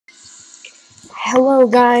Hello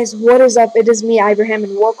guys, what is up? It is me, Ibrahim,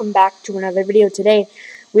 and welcome back to another video. Today,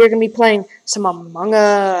 we are going to be playing some Among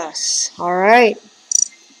Us. Alright.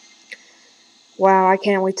 Wow, I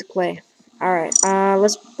can't wait to play. Alright,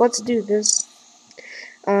 let's do this.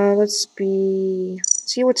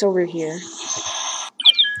 See what's over here.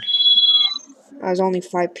 There's only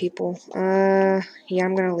 5 people. Yeah,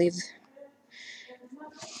 I'm gonna leave.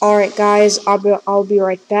 Alright guys, I'll be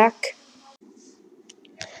right back.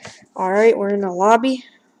 Alright, we're in the lobby.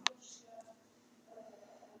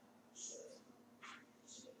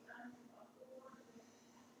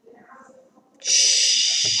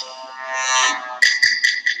 Shh.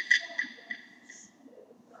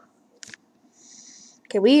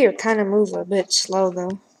 Okay, we are kind of move a bit slow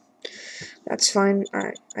though. That's fine.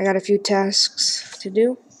 Alright, I got a few tasks to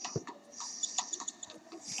do.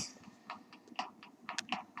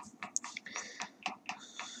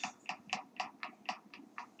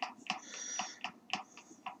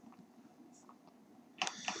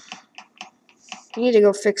 You need to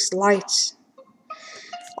go fix the lights.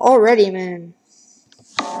 Already, man.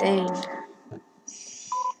 Dang.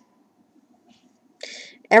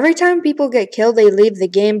 Every time people get killed, they leave the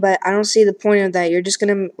game, but I don't see the point of that. You're just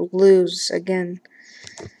gonna lose again.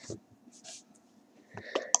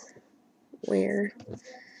 Where?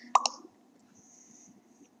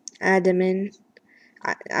 Admin.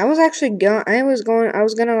 I was actually I was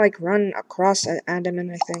gonna like run across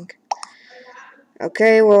admin, I think.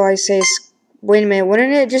 Okay, well I say wait a minute,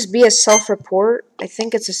 wouldn't it just be a self-report? I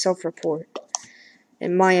think it's a self-report.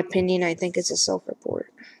 In my opinion, I think it's a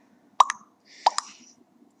self-report.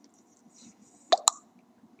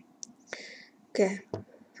 Okay.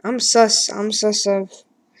 I'm sus of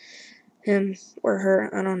him or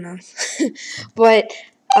her, I don't know. But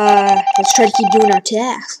let's try to keep doing our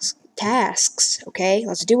tasks, okay?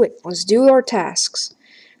 Let's do it. Let's do our tasks.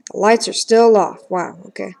 The lights are still off. Wow,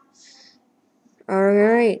 okay.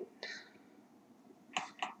 Alright.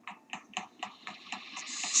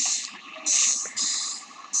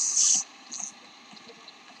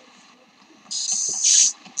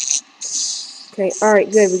 Okay, alright,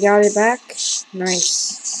 good. We got it back.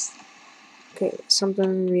 Nice. Okay,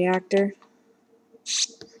 something reactor.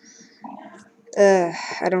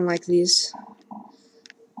 I don't like these.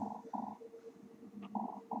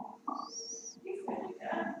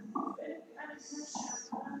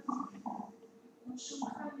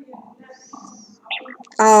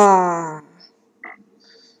 Ah.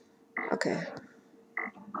 Okay.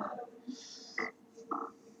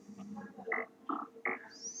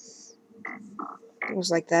 It was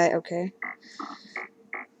like that, okay.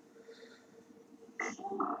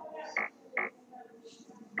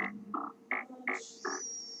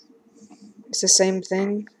 It's the same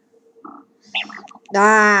thing.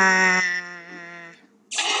 Ah.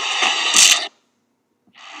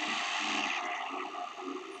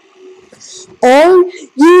 Are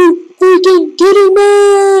you freaking kidding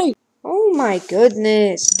me? Oh my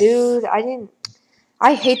goodness, dude.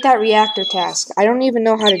 I hate that reactor task. I don't even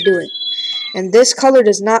know how to do it. And this color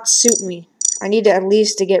does not suit me. I need to at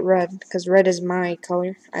least to get red, because red is my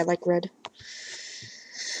color. I like red.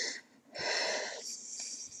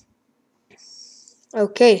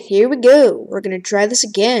 Okay, here we go. We're gonna try this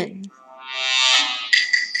again.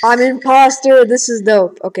 I'm imposter. This is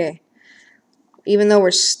dope. Okay. Even though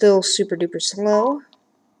we're still super duper slow.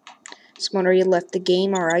 Someone you left the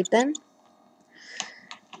game. Alright then.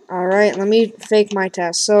 Alright, let me fake my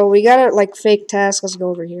task. So we gotta like fake task. Let's go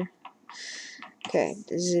over here. Okay,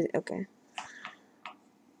 is it okay?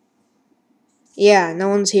 Yeah, no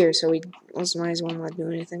one's here, so let's might as well not do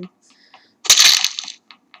anything.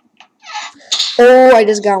 Oh, I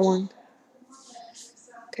just got one.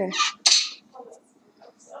 Okay.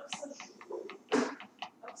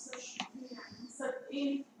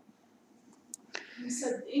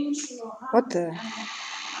 What the?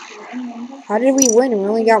 How did we win? We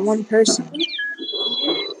only got one person.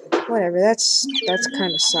 Whatever, that's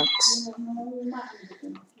kind of sucks.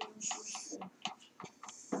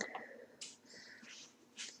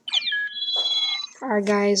 Alright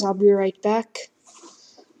guys, I'll be right back.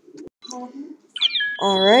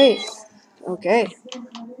 Alright. Okay.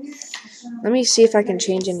 Let me see if I can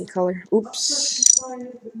change any color. Oops.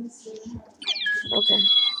 Okay.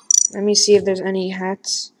 Let me see if there's any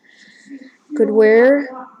hats could wear.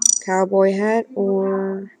 Cowboy hat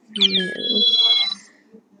or no.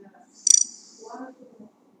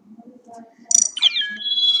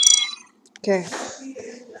 Okay.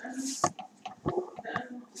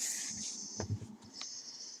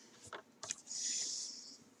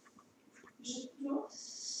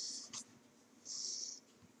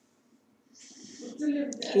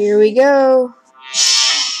 Here we go.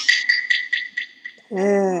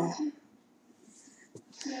 Okay.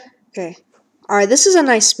 Alright, this is a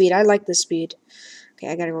nice speed. I like this speed. Okay,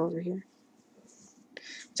 I gotta go over here.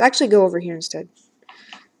 Let's actually go over here instead.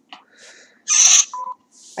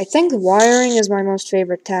 I think wiring is my most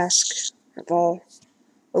favorite task of all.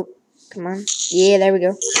 Oh, come on. Yeah, there we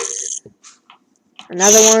go.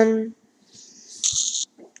 Another one.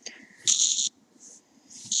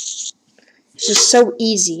 It's just so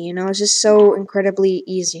easy, you know? It's just so incredibly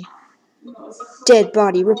easy. Dead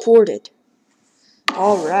body reported.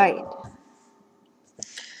 Alright.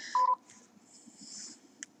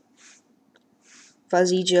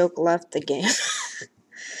 Fuzzy joke left the game.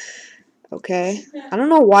 Okay. I don't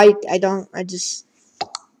know why I just...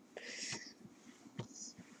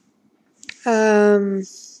 Oh,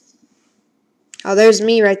 there's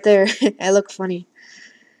me right there. I look funny.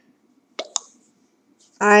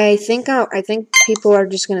 I think people are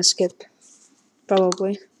just gonna skip.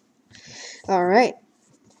 Probably. Alright.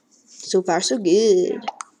 So far, so good.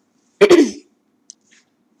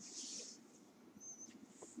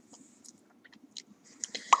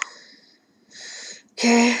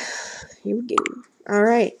 Okay. Here we go.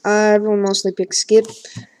 Alright. Everyone mostly picked skip.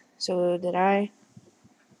 So did I.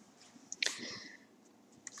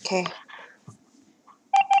 Okay.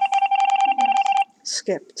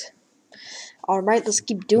 Skipped. Alright, let's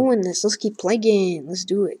keep doing this. Let's keep playing. Let's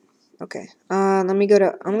do it. Okay. Let me go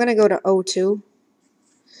to... I'm gonna go to O2.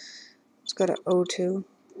 Let's go to O2.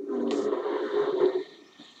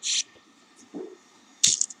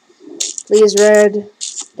 Please, red.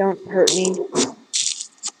 Don't hurt me.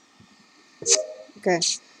 Okay.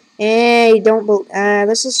 Hey, don't...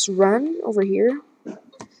 let's just run over here.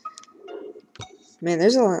 Man,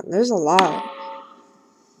 there's a lot. There's a lot.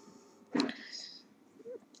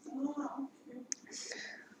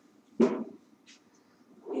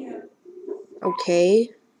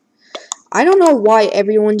 Okay. I don't know why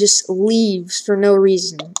everyone just leaves for no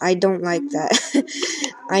reason. I don't like that.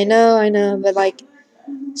 I know, but like,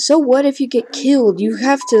 so what if you get killed? You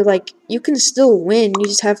have to, like, you can still win. You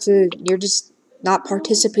just have to, you're just not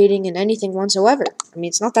participating in anything whatsoever. I mean,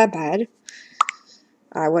 it's not that bad.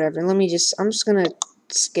 Whatever. I'm just gonna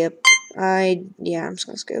skip. Yeah, I'm just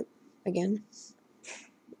gonna skip again.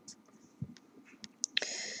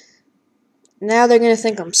 Now they're gonna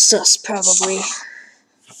think I'm sus, probably.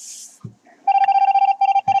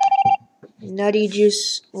 Nutty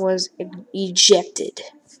Juice was ejected.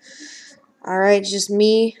 Alright, just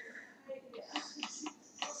me.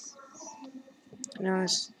 No,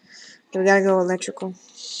 we gotta go electrical.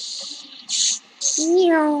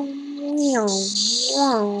 Oh,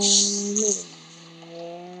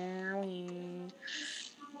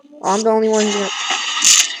 I'm the only one who's gonna...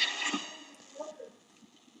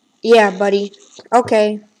 Yeah, buddy.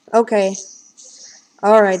 Okay. Okay.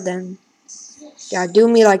 Alright then. Yeah, do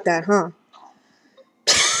me like that, huh?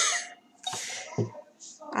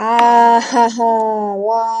 Haha.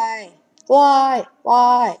 Why? Why?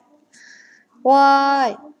 Why?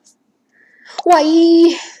 Why?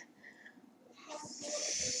 Why?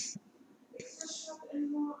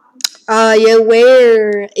 Yeah,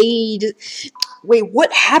 where? Aid. Wait,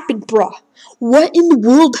 what happened, bro? What in the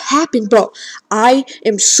world happened, bro? I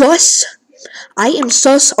am sus. I am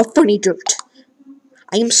sus of funny dirt.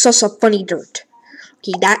 I am sus of funny dirt.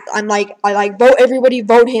 Okay, I like vote everybody,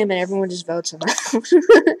 vote him, and everyone just votes him.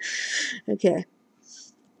 Okay.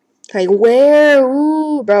 Okay, where?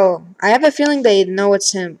 Ooh, bro. I have a feeling they know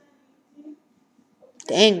it's him.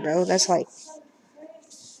 Dang, bro, that's like...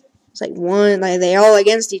 It's like one, like they all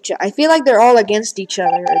against each other. I feel like they're all against each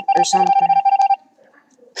other or something.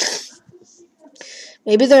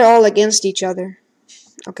 Maybe they're all against each other.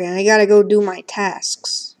 Okay, I gotta go do my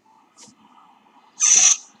tasks.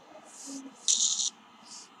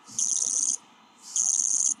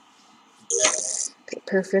 Okay,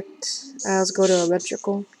 perfect. Let's go to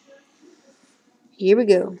electrical. Here we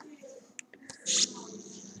go.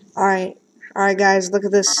 Alright. Alright, guys, look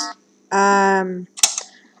at this. There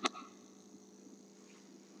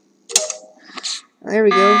we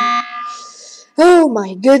go. Oh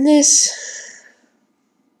my goodness.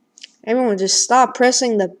 Everyone just stop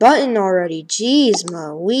pressing the button already. Jeez,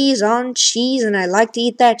 Louise on cheese, and I like to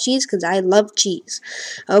eat that cheese because I love cheese.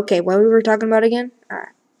 Okay, what we were talking about again?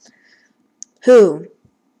 Alright. Who?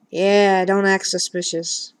 Yeah, don't act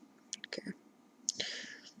suspicious. Okay.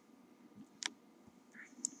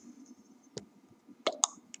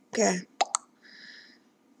 Okay.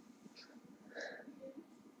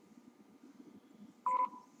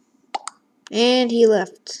 And he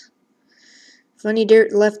left. Funny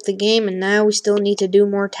Dirt left the game, and now we still need to do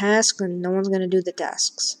more tasks, and no one's gonna do the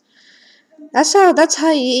tasks. That's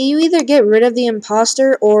how you either get rid of the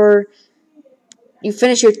imposter or you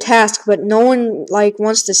finish your task, but no one like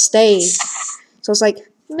wants to stay. So it's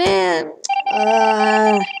like, man,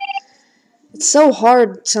 it's so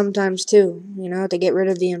hard sometimes too, you know, to get rid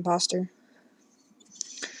of the imposter.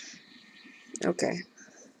 Okay.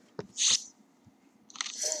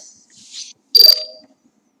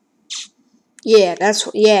 Yeah,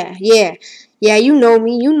 yeah. You know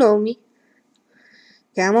me, you know me.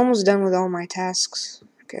 Okay, I'm almost done with all my tasks.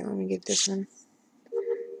 Okay, let me get this one.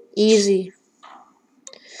 Easy,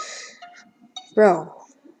 bro.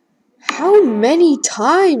 How many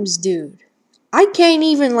times, dude? I can't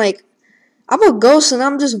even like. I'm a ghost and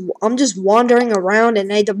I'm just wandering around and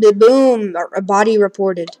boom, a body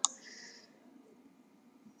reported.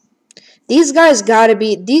 These two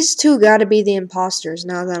gotta be the imposters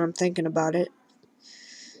now that I'm thinking about it.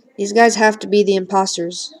 These guys have to be the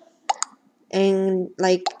imposters. And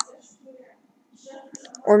like,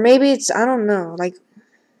 or maybe it's, I don't know, like,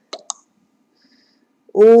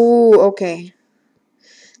 ooh, okay.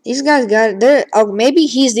 These guys got it. Oh, maybe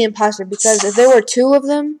he's the imposter because if there were two of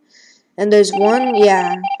them and there's one,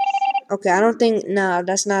 yeah. Okay, I don't think, no,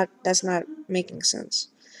 that's not making sense.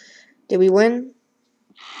 Did we win?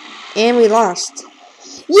 And we lost.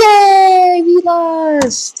 Yay! We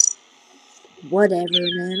lost! Whatever,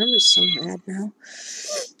 man. I'm just so mad now.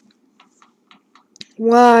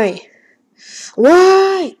 Why?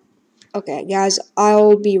 Why? Okay, guys,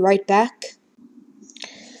 I'll be right back.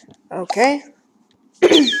 Okay.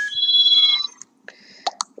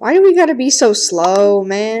 Why do we gotta be so slow,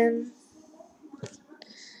 man?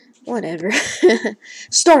 Whatever.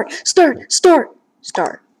 Start, start, start,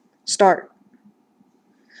 start, start,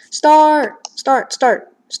 start, start,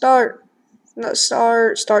 start, start. No,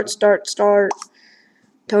 start.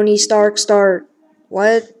 Tony Stark, start.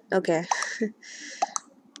 What? Okay.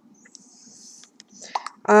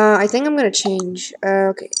 I think I'm gonna change.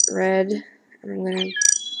 Okay, red. I'm gonna.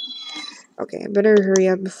 Okay, I better hurry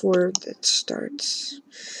up before it starts.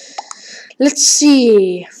 Let's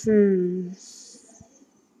see.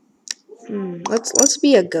 Let's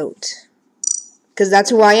be a goat. Cause that's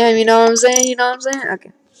who I am. You know what I'm saying? You know what I'm saying?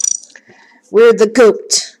 Okay. We're the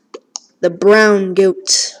goat. The brown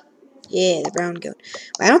goat. Yeah, the brown goat.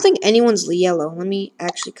 I don't think anyone's yellow. Let me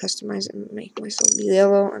actually customize it and make myself be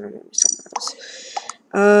yellow. I don't want to be someone else.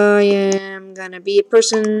 I am gonna be a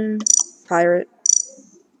person. Pirate.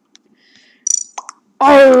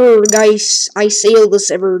 Arrgh, guys. I sail the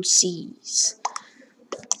severed seas.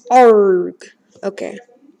 Arrgh. Okay.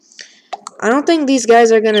 I don't think these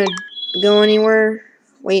guys are gonna go anywhere.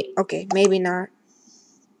 Wait, okay, maybe not.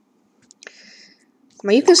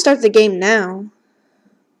 Well, you can start the game now.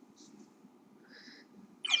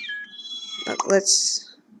 But let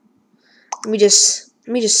me just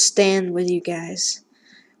stand with you guys.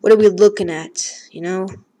 What are we looking at? You know?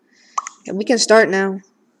 And we can start now.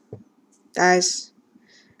 Guys.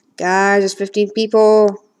 Guys, there's 15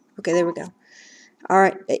 people. Okay, there we go.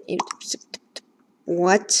 Alright.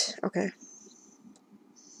 What? Okay.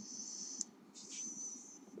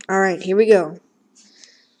 Alright, here we go.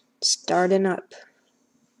 Starting up.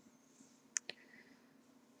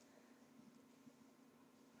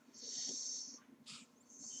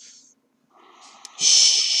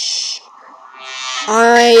 Shh.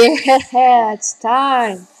 It's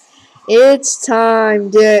time. It's time,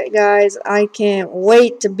 guys. I can't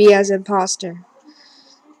wait to be as imposter.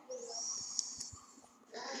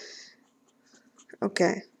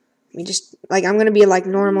 Okay. We just, like, I'm gonna be like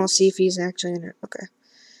normal, see if he's actually in it. Okay.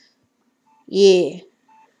 Yeah.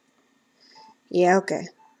 Yeah, okay.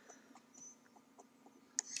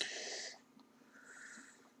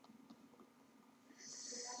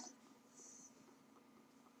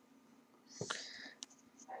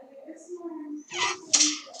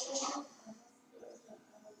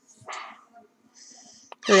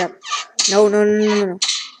 Hurry up. No.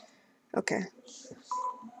 Okay.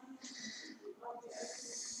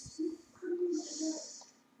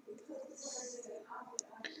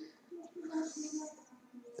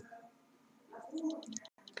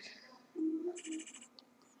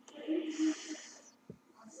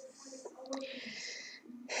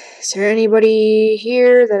 Is there anybody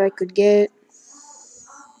here that I could get?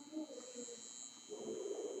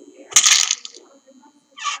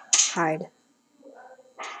 Hide.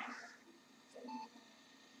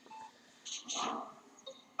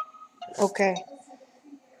 Okay.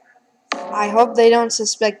 I hope they don't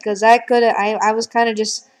suspect, because I was kind of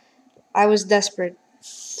just, I was desperate.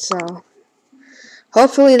 So,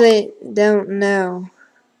 hopefully they don't know.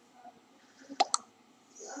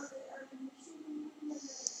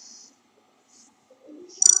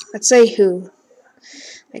 Let's say who.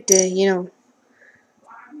 Like the,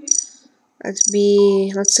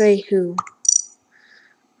 let's say who.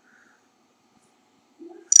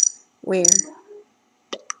 Where.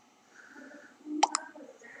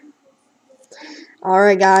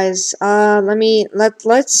 Alright guys, let's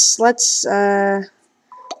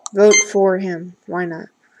vote for him. Why not?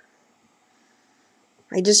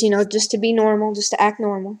 I just, just to be normal, just to act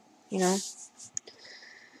normal,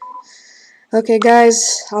 Okay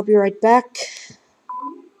guys, I'll be right back.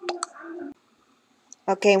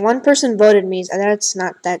 Okay, one person voted me, so that's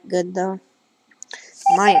not that good though.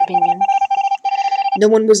 My opinion. No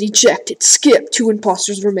one was ejected. Skip. 2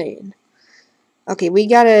 imposters remain. Okay, we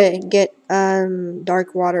gotta get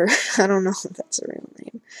dark water. I don't know if that's a real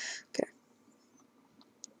name. Okay.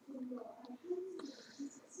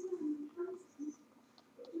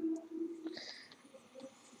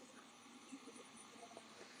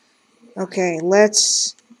 Okay,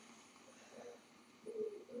 let's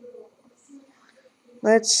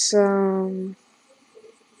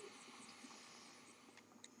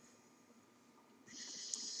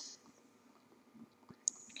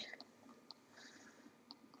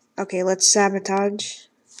okay, let's sabotage.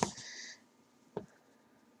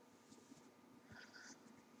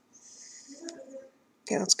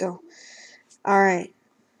 Okay, let's go. Alright.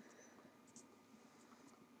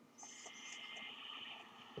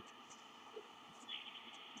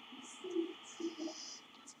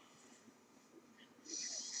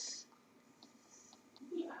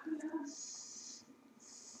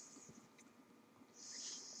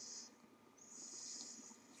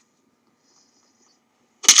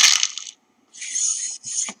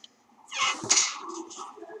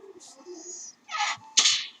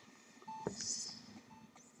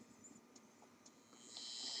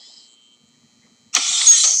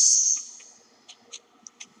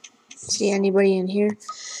 See anybody in here?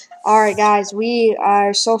 Alright guys, we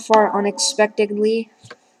are so far unexpectedly.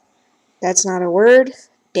 That's not a word.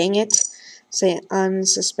 Dang it. Say it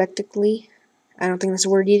unsuspectedly. I don't think that's a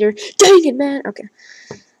word either. Dang it, man. Okay.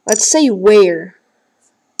 Let's say where.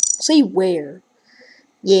 Say where.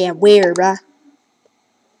 Yeah, where, bruh?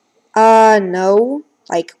 No.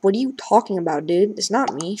 Like, what are you talking about, dude? It's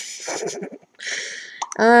not me.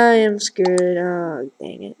 I am screwed. Oh,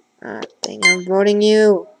 dang it. Dang it. I'm voting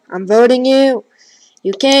you. I'm voting you.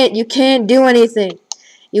 You can't do anything.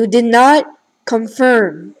 You did not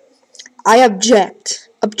confirm. I object.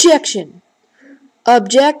 Objection.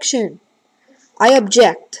 Objection. I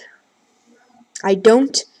object. I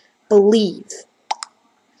don't believe.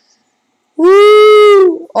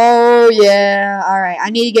 Woo! Oh, yeah. Alright, I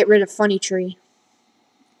need to get rid of Funny Tree.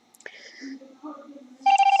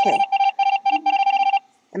 Okay.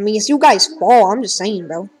 I mean, it's you guys' fault. I'm just saying,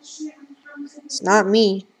 bro. It's not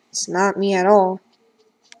me. It's not me at all.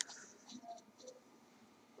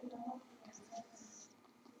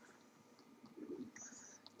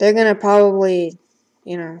 They're gonna probably,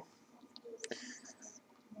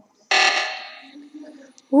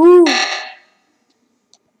 Woo!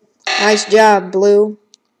 Nice job, Blue.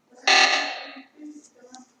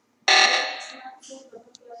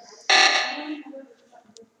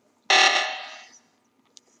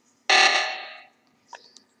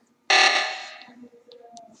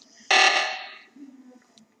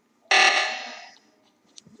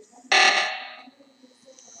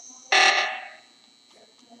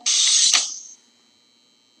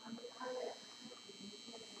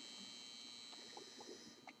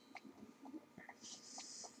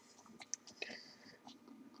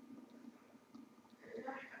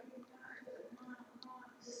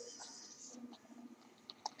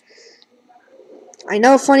 I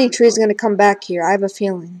know Funny Tree is gonna come back here. I have a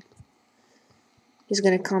feeling he's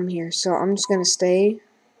gonna come here, so I'm just gonna stay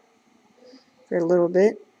for a little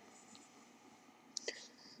bit. Is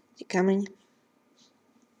he coming?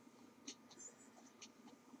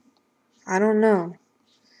 I don't know.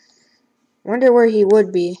 Wonder where he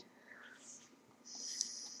would be.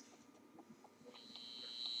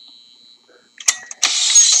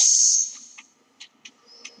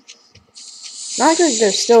 Not like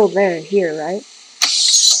they're still there here, right?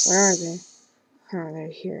 Where are they? Oh, they're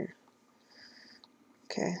here.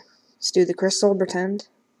 Okay. Let's do the crystal, pretend.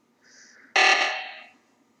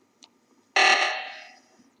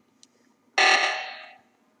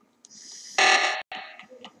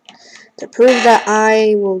 To prove that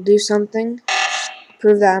I will do something.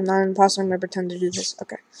 Prove that I'm not an imposter, I'm gonna pretend to do this.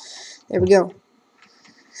 Okay. There we go.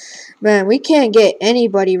 Man, we can't get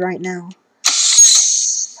anybody right now.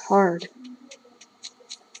 Hard.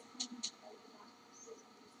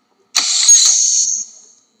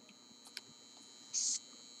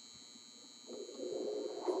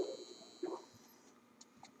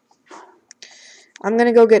 I'm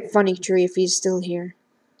gonna go get Funny Tree if he's still here.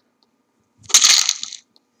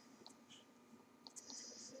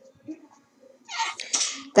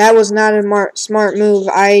 That was not a smart move.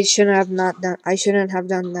 I shouldn't have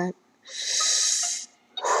done that.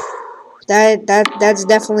 That's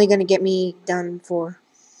definitely gonna get me done for.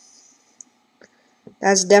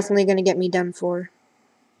 That's definitely gonna get me done for.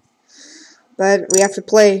 But we have to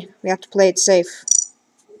play. We have to play it safe.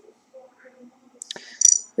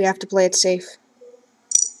 We have to play it safe.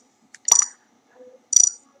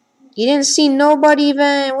 You didn't see nobody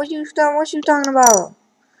even. What you talking about?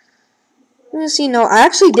 You didn't see no. I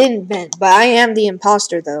actually didn't vent, but I am the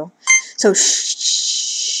imposter though. So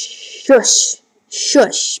shush,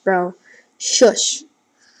 bro, shush.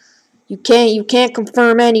 You can't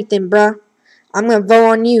confirm anything, bro. I'm gonna vote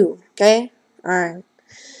on you. Okay. All right.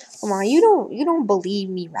 Come on, you don't believe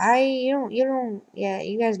me, right? You don't. Yeah,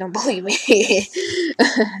 you guys don't believe me.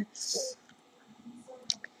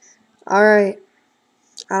 All right.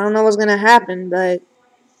 I don't know what's gonna happen, but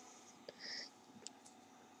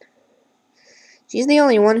she's the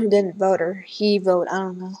only one who didn't vote, or he vote. I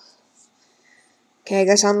don't know. Okay, I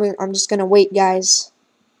guess I'm just gonna wait, guys.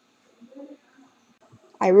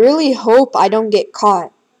 I really hope I don't get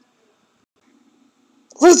caught.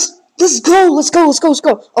 Let's go.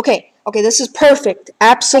 Okay, this is perfect.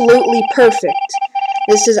 Absolutely perfect.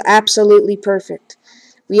 This is absolutely perfect.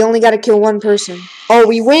 We only gotta kill one person. Oh,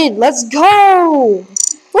 we win. Let's go.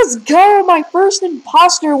 Let's go. My first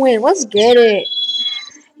imposter win. Let's get it.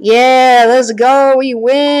 Yeah, let's go. We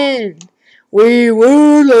win. We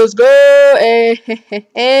win. Let's go.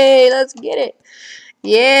 Hey, let's get it.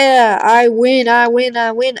 Yeah, I win,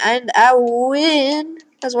 and I win.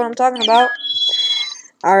 That's what I'm talking about.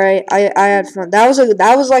 All right, I had fun. That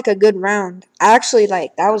was like a good round. Actually,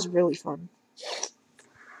 like that was really fun.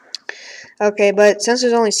 Okay, but since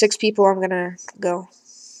there's only 6 people, I'm gonna go.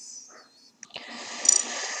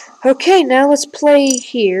 Okay, now let's play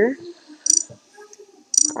here.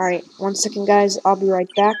 All right, 1 second, guys. I'll be right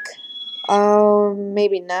back.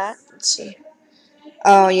 Maybe not. Let's see.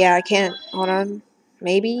 Oh yeah, I can't. Hold on.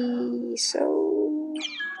 Maybe so.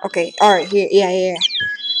 Okay. All right. Here. Yeah.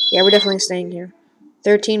 Yeah, we're definitely staying here.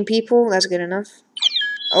 13 people. That's good enough.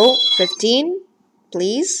 Oh, 15.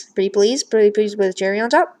 Please. Pretty please. Pretty please with a cherry on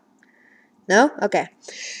top. No? Okay.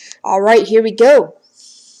 Alright, here we go.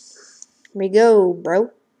 Here we go, bro.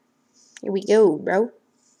 Here we go, bro.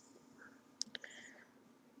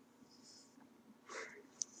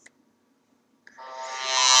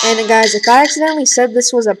 And guys, if I accidentally said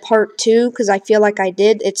this was a part 2, because I feel like I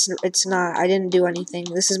did, it's not. I didn't do anything.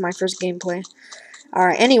 This is my first gameplay.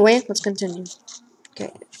 Alright, anyway, let's continue.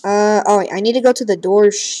 Okay. Oh, I need to go to the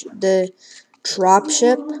the drop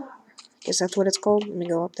ship. Guess that's what it's called. Let me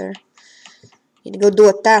go up there. Need to go do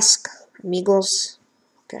a task, amigos.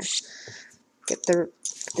 Okay. Get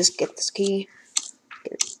this key.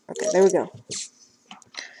 Okay, there we go.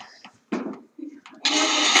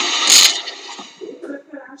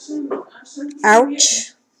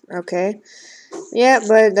 Ouch. Okay. Yeah,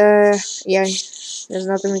 but yeah, there's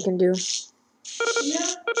nothing we can do.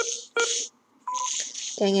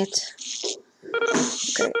 Dang it.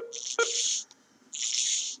 Okay.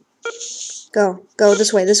 Go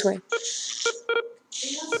this way.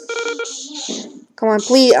 Come on,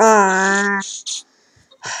 please. I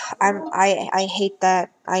hate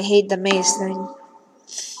that. I hate the maze thing.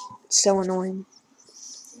 It's so annoying.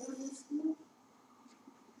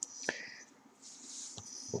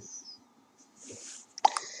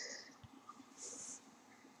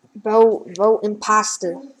 Vote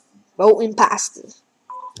imposter. Vote imposter.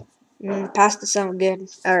 Pasta sound good.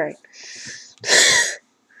 All right.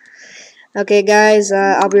 Okay, guys.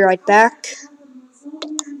 I'll be right back.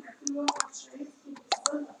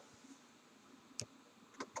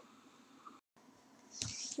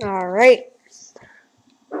 All right.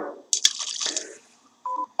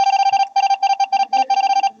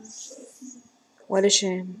 What a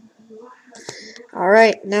shame.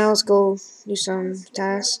 Alright, now let's go do some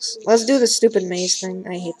tasks. Let's do the stupid maze thing.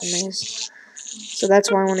 I hate the maze. So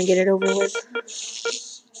that's why I want to get it over with.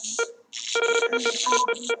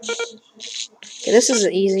 Okay, this is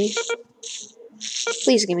easy.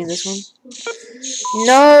 Please give me this one.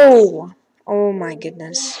 No! Oh my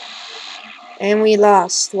goodness. And we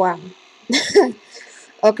lost. Wow.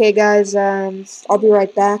 Okay, guys, I'll be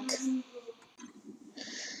right back.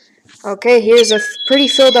 Okay, here's a pretty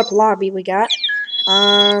filled up lobby we got.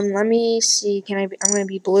 Let me see. I'm gonna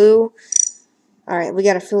be blue. Alright, we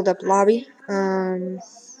got a filled up lobby. I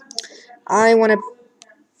wanna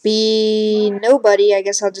be nobody. I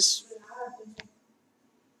guess I'll just...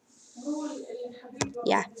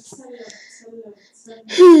 Yeah.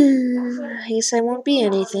 I guess I won't be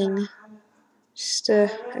anything. Just a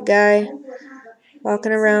guy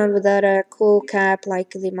walking around without a cool cap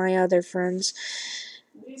like my other friends.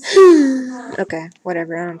 Okay,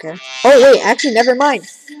 whatever, I don't care. Oh, wait, actually, never mind.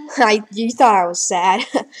 You thought I was sad.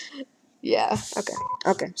 Yeah,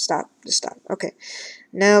 okay, stop, just stop. Okay,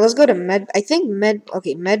 now let's go to med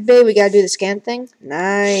bay, we gotta do the scan thing.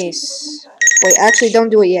 Nice. Wait, actually, don't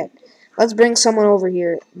do it yet. Let's bring someone over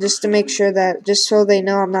here, just to make sure that, just so they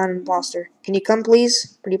know I'm not an imposter. Can you come,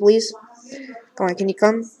 please? Pretty please? Come on, can you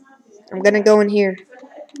come? I'm gonna go in here.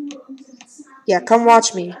 Yeah, come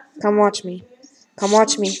watch me. Come watch me. Come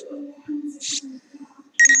watch me.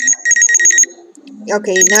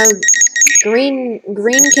 Okay, now Green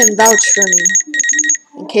can vouch for me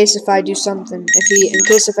in case if I do something. In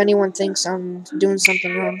case if anyone thinks I'm doing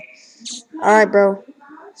something wrong. All right, bro.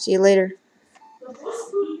 See you later.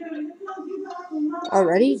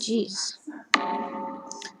 Already? Jeez.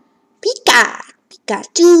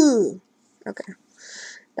 Pikachu. Okay,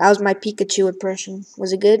 that was my Pikachu impression.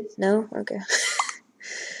 Was it good? No. Okay.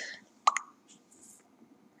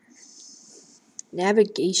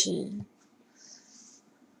 Navigation.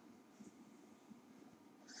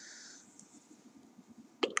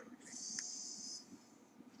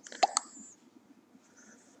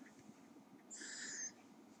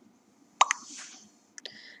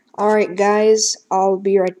 Alright, guys, I'll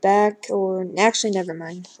be right back. Or, actually, never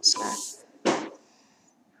mind. It's not.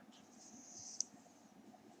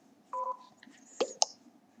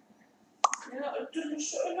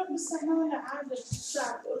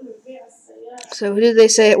 So, who did they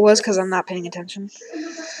say it was? Because I'm not paying attention.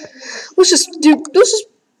 Let's just do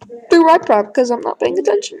right prop because I'm not paying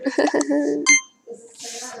attention.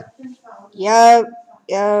 Yep.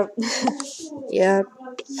 Yep. Yep.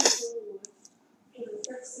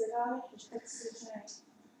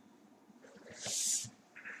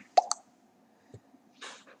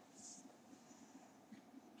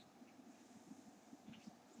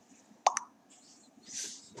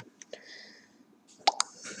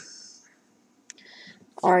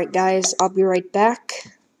 Alright, guys, I'll be right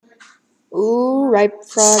back. Ooh, Right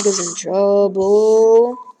Frog is in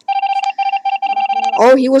trouble.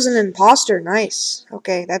 Oh, he was an imposter. Nice.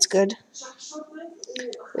 Okay, that's good.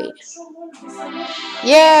 Wait.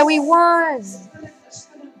 Yeah, we won!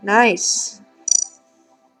 Nice.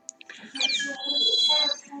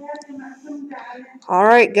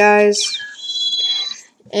 Alright, guys.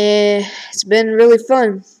 It's been really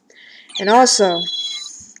fun. And also,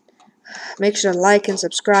 make sure to like and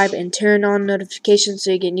subscribe and turn on notifications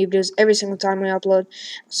so you get new videos every single time we upload.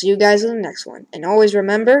 See you guys in the next one. And always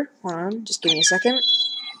remember, hold on, just give me a second.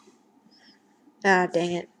 Ah,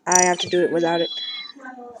 dang it. I have to do it without it.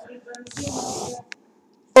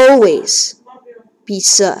 Always be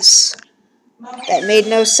sus. That made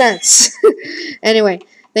no sense. Anyway,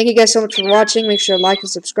 thank you guys so much for watching. Make sure to like and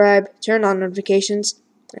subscribe. Turn on notifications.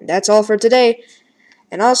 And that's all for today.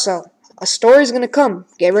 And also, a story's gonna come.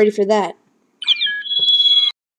 Get ready for that.